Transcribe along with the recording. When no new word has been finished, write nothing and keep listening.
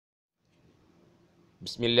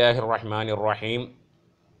ബിസ്മില്ലാഹിർ റഹ്മാനിർ റഹീം.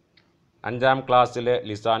 5ാം ക്ലാസ്സിലെ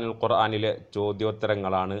ലിസാനുൽ ഖുർആനിലെ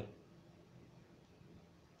ചോദ്യോത്തരങ്ങളാണ്.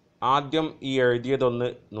 ആദ്യം ഈ എഴുതിയതൊന്ന്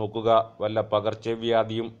നോക്കുക. വല്ല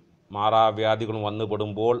പകർച്ചവ്യാധിയും മാറാവ്യാധികളും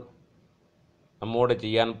വന്നുപെടുമ്പോൾ നമ്മോട്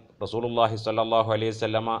ചെയ്യാൻ റസൂലുള്ളാഹി സ്വല്ലല്ലാഹു അലൈഹി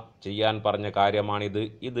വസല്ലമ ചെയ്യാൻ പറഞ്ഞ കാര്യമാണിത്.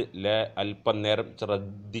 ഇത് അല്പം നേരം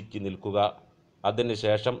ശ്രദ്ധിച്ച് നിൽക്കുക. അതിന്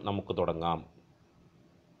ശേഷം നമുക്ക് തുടങ്ങാം.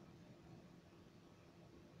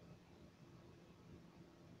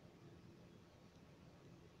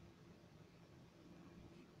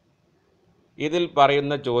 ഇതിൽ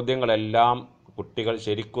പറയുന്ന ചോദ്യങ്ങളെല്ലാം കുട്ടികൾ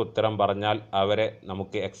ശരിക്കും ഉത്തരം പറഞ്ഞാൽ അവരെ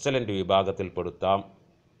നമുക്ക് എക്സലൻ്റ് വിഭാഗത്തിൽപ്പെടുത്താം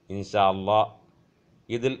ഇൻഷാ അല്ലാഹ്.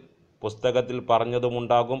 ഇതിൽ പുസ്തകത്തിൽ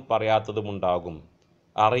പറഞ്ഞതുമുണ്ടാകും, പറയാത്തതുമുണ്ടാകും.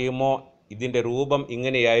 അറിയുമോ ഇതിൻ്റെ രൂപം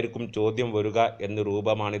ഇങ്ങനെയായിരിക്കും ചോദ്യം വരിക എന്ന്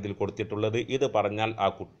രൂപമാണ് ഇതിൽ കൊടുത്തിട്ടുള്ളത്. ഇത് പറഞ്ഞാൽ ആ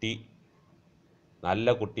കുട്ടി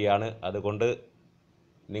നല്ല കുട്ടിയാണ്. അതുകൊണ്ട്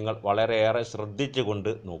നിങ്ങൾ വളരെയേറെ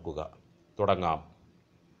ശ്രദ്ധിച്ചുകൊണ്ട് നോക്കുക. തുടങ്ങാം.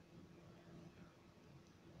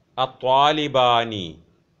 അത്വാലിബാനി,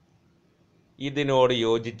 ഇതിനോട്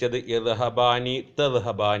യോജിച്ചത് യദ്ഹബാനി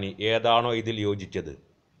തദ്ഹബാനി, ഏതാണോ ഇതിൽ യോജിച്ചത്?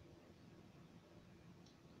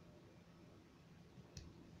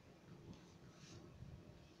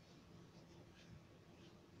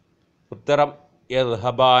 ഉത്തരം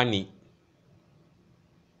യദ്ഹബാനി.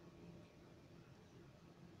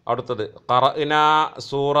 അടുത്തത് ഖറഅനാ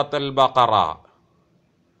സൂറത്തുൽ ബഖറ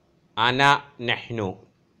അന നഹ്നു,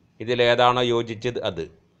 ഇതിലേതാണോ യോജിച്ചത് അത്?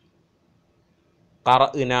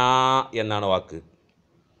 ഖറഅനാ എന്നാണ് വാക്ക്.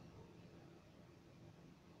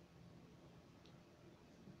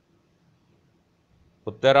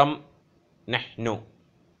 ഉത്തരം നഹ്നു.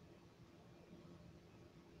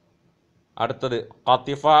 അടുത്തത്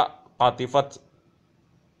ഖതിഫ ഖതിഫത്ത്,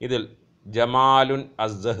 ഇതിൽ ജമാലുൻ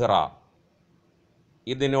അസ്സഹ്റ,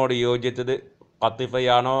 ഇതിനോട് യോജിച്ചത്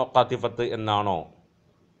ഖതിഫയാണോ ഖതിഫത്ത് എന്നാണോ?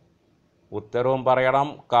 ഉത്തരവും പറയണം,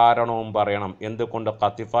 കാരണവും പറയണം. എന്തുകൊണ്ട്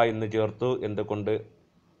ഖതിഫ എന്ന് ചേർത്തു, എന്തുകൊണ്ട്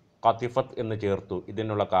ഖതിഫത്ത് എന്ന് ചേർത്തു,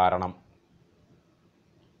 ഇതിനുള്ള കാരണം.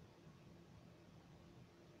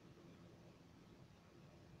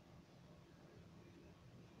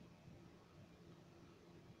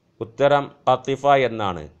 ഉത്തരം ഖതിഫ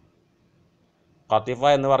എന്നാണ്. ഖതിഫ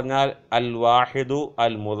എന്ന് പറഞ്ഞാൽ അൽ വാഹിദു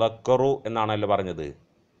അൽ മുദക്കറു എന്നാണല്ലോ പറഞ്ഞത്.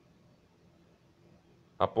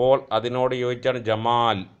 അപ്പോൾ അതിനോട് യോജിച്ചാണ്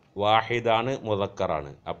ജമാൽ, വാഹിദാണ്,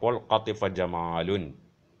 മുദക്കറാണ്. അപ്പോൾ ഖതിഫ ജമാലുൻ.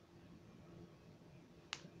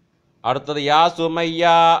 അടുത്തത് യാ സുമയ്യ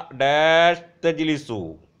ഡാഷ് തജ്ലിസു,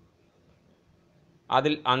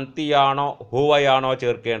 അതിൽ അന്തിയാണോ ഹുവയാണോ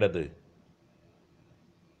ചേർക്കേണ്ടത്?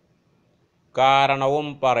 കാരണവും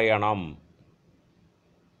പറയണം.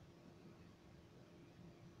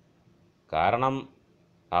 കാരണം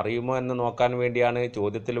അറിയുമോ എന്ന് നോക്കാൻ വേണ്ടിയാണ്,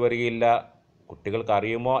 ചോദ്യത്തിൽ വരികയില്ല. കുട്ടികൾക്ക്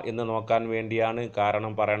അറിയുമോ എന്ന് നോക്കാൻ വേണ്ടിയാണ്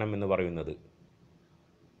കാരണം പറയണം എന്ന് പറയുന്നത്.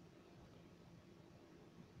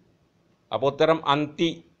 അപ്പോൾ ഉത്തരം അന്തി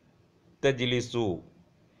തജ്ലിസു.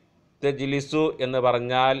 തജ്ലിസു എന്ന്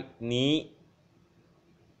പറഞ്ഞാൽ നീ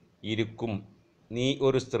ഇരിക്കും, നീ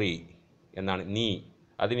ഒരു സ്ത്രീ എന്നാണ്. നീ,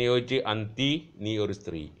 അതിന് യോജിച്ച് അന്തി, നീ ഒരു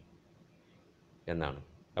സ്ത്രീ എന്നാണ്.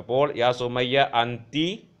 അപ്പോൾ യാ സുമയ്യ അന്തി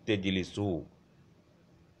തജ്ലിസു.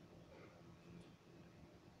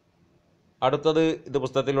 അടുത്തത് ഇത്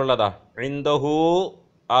പുസ്തകത്തിലുള്ളതാ. ഇൻദഹു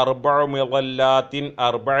അർബഉ മിളല്ലാത്തിൻ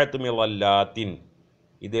അർബഅത്തു മിളല്ലാത്തിൻ,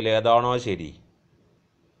 ഇതിലേതാണോ ശരി?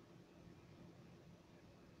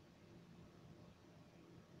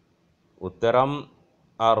 ഉത്തരം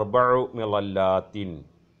അർബഉ മിളല്ലാത്തിൻ.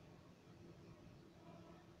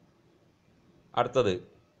 അടുത്തത്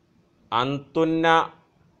അന്തുന്ന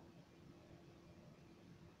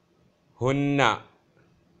ഹുന്ന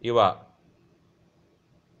ഇവ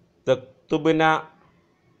തക്തുബ്ന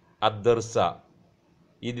അദ്ദർസ,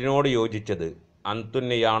 ഇതിനോട് യോജിച്ചത്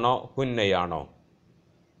അന്തുന്നയാണോ ഹുന്നയാണോ?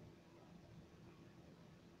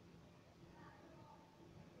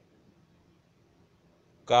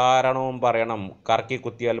 കാരണവും പറയണം, കറക്കി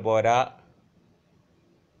കുത്തിയാൽ പോരാ.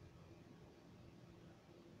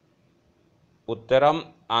 ഉത്തരം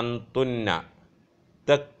അന്തുന്ന.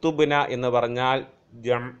 തക്തുബ്ന എന്ന് പറഞ്ഞാൽ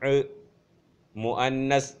ജംഅ്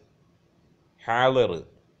മുഅന്നസ് ഹാളിർ,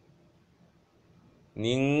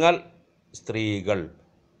 നിങ്ങൾ സ്ത്രീകൾ.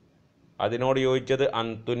 അതിനോട് യോജിച്ചത്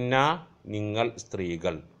അന്തുന്ന, നിങ്ങൾ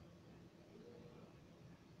സ്ത്രീകൾ.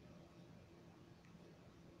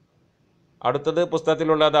 അടുത്തത്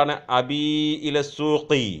പുസ്തകത്തിലുള്ളതാണ്. അബീ ഇല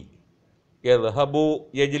സൂഖി യദ്ഹബു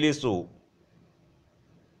യജ്ലിസു,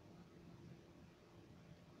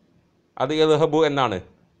 അത് യദ്ഹബു എന്നാണ്.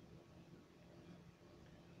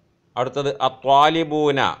 അടുത്തത്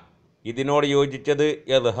അത്വാലിബൂന, ഇതിനോട് യോജിച്ചത്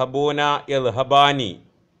യദ്ഹബൂന യദ്ഹബാനി,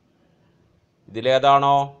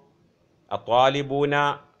 ഇതിലേതാണോ അത്വാലിബൂന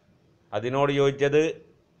അതിനോട് യോജിച്ചത്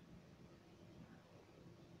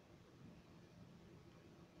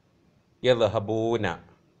യദ്ഹബൂന.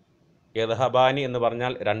 യദ്ഹബാനി എന്ന്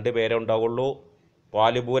പറഞ്ഞാൽ 2 പേരേ ഉണ്ടാവുള്ളൂ.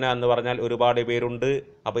 ത്വാലിബൂന എന്ന് പറഞ്ഞാൽ ഒരുപാട് പേരുണ്ട്.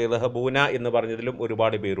 അപ്പോൾ യദ്ഹബൂന എന്ന് പറഞ്ഞതിലും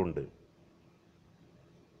ഒരുപാട് പേരുണ്ട്.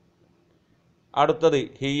 അടുത്തത്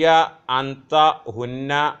ഹിയ, അന്ത,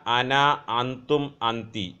 ഹുന്ന, അന, അന്തും,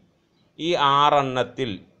 അന്തി. ഈ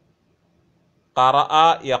 6 ഖറഅ,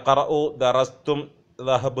 യഖറഉ, ദറസ്തും,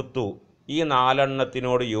 ദഹബത്തു ഈ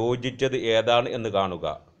 4 യോജിച്ചത് ഏതാണ് എന്ന് കാണുക.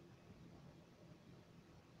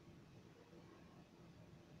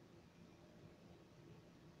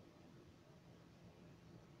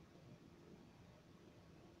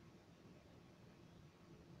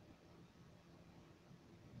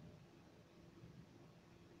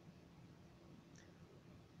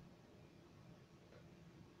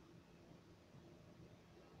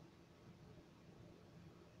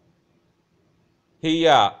 ഹിയ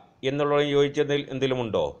എന്നുള്ളത് യോജിച്ചതിൽ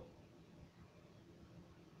എന്തെങ്കിലുമുണ്ടോ?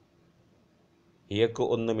 ഹിയക്ക്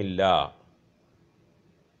ഒന്നുമില്ല.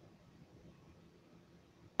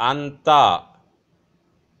 അന്ത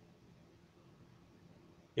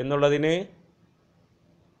എന്നുള്ളതിന്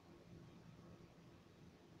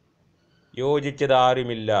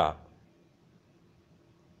യോജിച്ചതാരുമില്ല.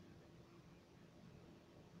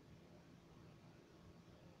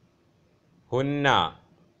 ഹുന്ന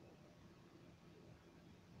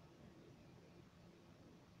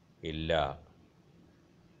ഇല്ല.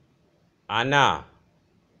 അന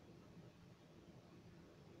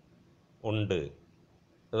ഉണ്ട്.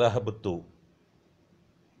 ദഹബത്തു.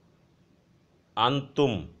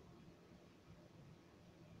 അന്തും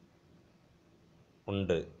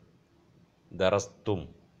ഉണ്ട്. ദറസ്തും.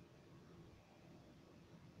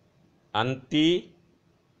 അന്തി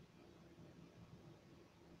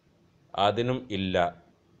അതിനും ഇല്ല.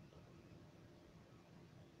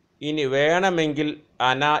 ഇനി വേണമെങ്കിൽ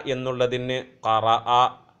അന എന്നുള്ളതിന് ഖറഅ,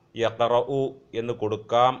 യഖറഉ എന്ന്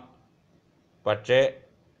കൊടുക്കാം. പക്ഷേ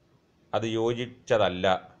അത് യോജിച്ചതല്ല.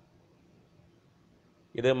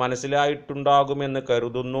 ഇത് മനസ്സിലായിട്ടുണ്ടാകുമെന്ന്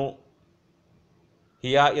കരുതുന്നു.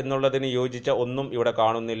 ഹിയ എന്നുള്ളതിന് യോജിച്ച ഒന്നും ഇവിടെ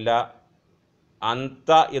കാണുന്നില്ല.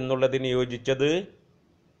 അന്ത എന്നുള്ളതിന് യോജിച്ചത്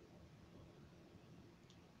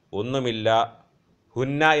ഒന്നുമില്ല.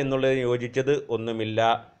 ഹുന്ന എന്നുള്ളതിന് യോജിച്ചത് ഒന്നുമില്ല.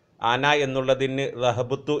 അന എന്നുള്ളതിന്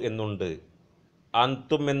റഹബത്തു എന്നുണ്ട്.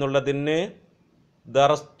 അന്തും എന്നുള്ളതിന്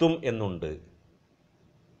ദറസ്തും എന്നുണ്ട്.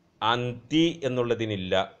 അന്തി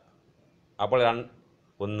എന്നുള്ളതിനില്ല. അപ്പോൾ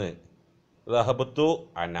 1 റഹബത്തു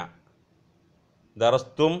അന,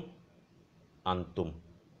 ദറസ്തും അന്തും.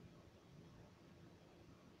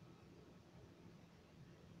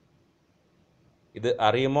 ഇത്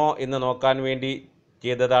അറിയുമോ എന്ന് നോക്കാൻ വേണ്ടി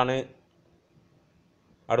ചെയ്തതാണ്.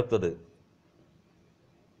 അടുത്തത്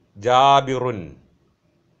ജാബിറുൻ,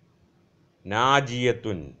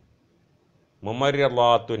 നാജിയത്തുൻ,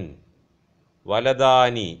 മുമർയളാത്തുൻ,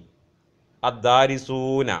 വലദാനി,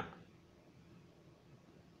 അദ്ദാരിസൂന.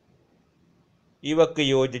 ഇവക്ക്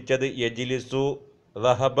യോജിച്ചത് യജ്ലിസു,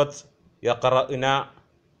 റഹബത്ത്, യഖറഅന,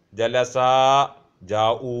 ജലസ,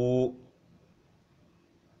 ജാഊ.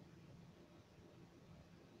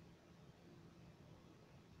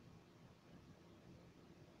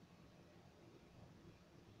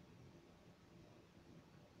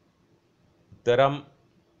 ഉത്തരം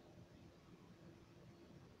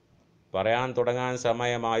പറയാൻ തുടങ്ങാൻ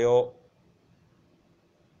സമയമായോ?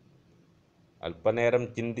 അല്പനേരം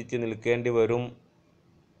ചിന്തിച്ച് നിൽക്കേണ്ടി വരും.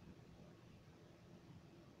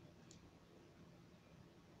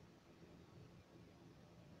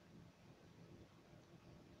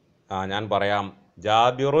 ഞാൻ പറയാം.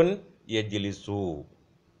 ജാബിറുൻ യജ്ലിസു,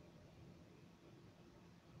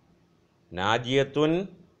 നാജിയത്തുൻ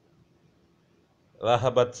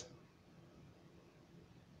റഹബത്ത്,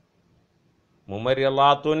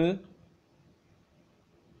 മുമർയളാത്തുൻ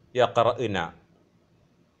യഖറഅന,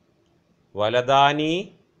 വലദാനി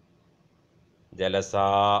ജലസ,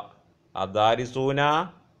 അദാരിസൂന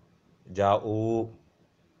ജാഊ.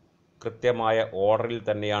 കൃത്യമായ ഓർഡറിൽ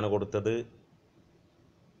തന്നെയാണ് കൊടുത്തത്.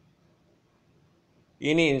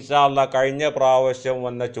 ഇനി ഇൻഷാ അല്ലാഹ് കഴിഞ്ഞ പ്രാവശ്യം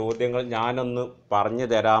വന്ന ചോദ്യങ്ങൾ ഞാനൊന്ന് പറഞ്ഞു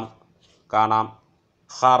തരാം. കാണാം.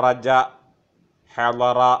 ഖറജ,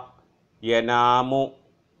 ഹളറ, യനാമു,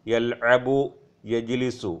 യൽഅബു,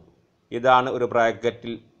 യജ്ലിസു. ഇതാണ് ഒരു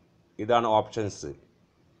ബ്രാക്കറ്റിൽ. ഇതാണ് ഓപ്ഷൻസ്.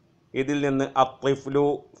 ഇതിൽ നിന്ന് അത്ത്ഫ്ലു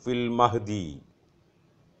ഫിൽ മഹ്ദി.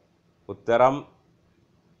 ഉത്തരം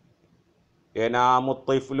യനാമു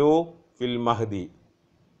ത്ത്ഫ്ലു ഫിൽ മഹ്ദി.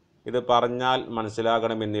 ഇത് പറഞ്ഞാൽ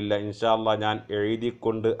മനസ്സിലാകണമെന്നില്ല. ഇൻഷാ അല്ലാഹ് ഞാൻ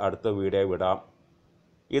എഴുതിക്കൊണ്ട് അടുത്ത വീഡിയോ വിടാം.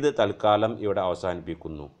 ഇത് തൽക്കാലം ഇവിടെ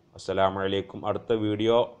അവസാനിപ്പിക്കുന്നു. അസ്സലാമു അലൈക്കും. അടുത്ത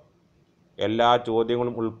വീഡിയോ എല്ലാ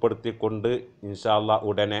ചോദ്യങ്ങളും ഉൾപ്പെടുത്തിക്കൊണ്ട് ഇൻഷാ അല്ലാഹ്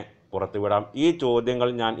ഉടനെ പുറത്തുവിടാം. ഈ ചോദ്യങ്ങൾ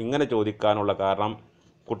ഞാൻ ഇങ്ങനെ ചോദിക്കാനുള്ള കാരണം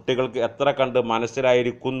കുട്ടികൾക്ക് എത്ര കണ്ട്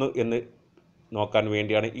മനസ്സിലായിരിക്കുന്നു എന്ന് നോക്കാൻ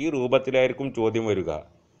വേണ്ടിയാണ്. ഈ രൂപത്തിലായിരിക്കും ചോദ്യം വരിക.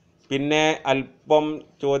 പിന്നെ അല്പം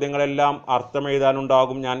ചോദ്യങ്ങളെല്ലാം അർത്ഥം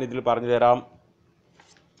എഴുതാനുണ്ടാകും. ഞാൻ ഇതിൽ പറഞ്ഞു തരാം.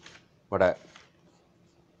 ഇവിടെ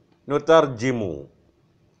നുതർജിമു,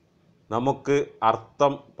 നമുക്ക്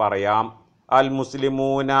അർത്ഥം പറയാം. അൽ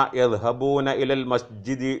മുസ്ലിമൂന യദ്ഹബൂന ഇലൽ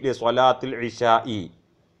മസ്ജിദി ലി സ്വലാത്തിൽ ഇശാഇ.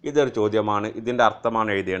 ഇതൊരു ചോദ്യമാണ്. ഇതിൻ്റെ അർത്ഥമാണ്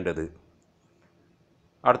എഴുതേണ്ടത്.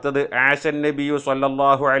 അടുത്തത് ആശൻ നബിയു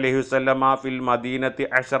സല്ലല്ലാഹു അലൈഹി വസല്ലമ ഫിൽ മദീനത്തി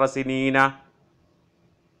 10 സിനീന.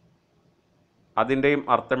 അതിൻ്റെയും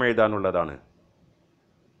അർത്ഥം എഴുതാനുള്ളതാണ്.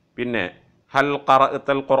 പിന്നെ ഹൽ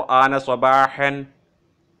ഖറഅത്തൽ ഖുർആന സ്വബാഹൻ,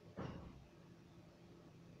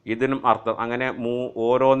 ഇതിനും അർത്ഥം. അങ്ങനെ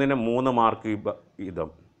ഓരോന്നിനും 3 മാർക്ക് വീതം.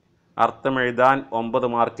 അർത്ഥം എഴുതാൻ 9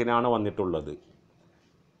 മാർക്കിനാണ് വന്നിട്ടുള്ളത്.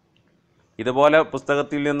 ഇതുപോലെ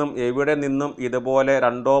പുസ്തകത്തിൽ നിന്നും എവിടെ നിന്നും ഇതുപോലെ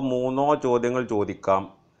 2 3 ചോദ്യങ്ങൾ ചോദിക്കാം.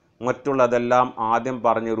 മറ്റുള്ളതെല്ലാം ആദ്യം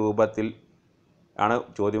പറഞ്ഞ രൂപത്തിൽ ആണ്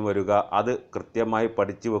ചോദ്യം വരിക. അത് കൃത്യമായി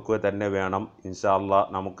പഠിച്ചു വെക്കുക തന്നെ വേണം. ഇൻഷാ അല്ലാഹ്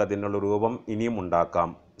നമുക്കതിനുള്ള രൂപം ഇനിയും ഉണ്ടാക്കാം.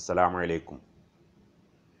 അസ്സലാമു അലൈക്കും.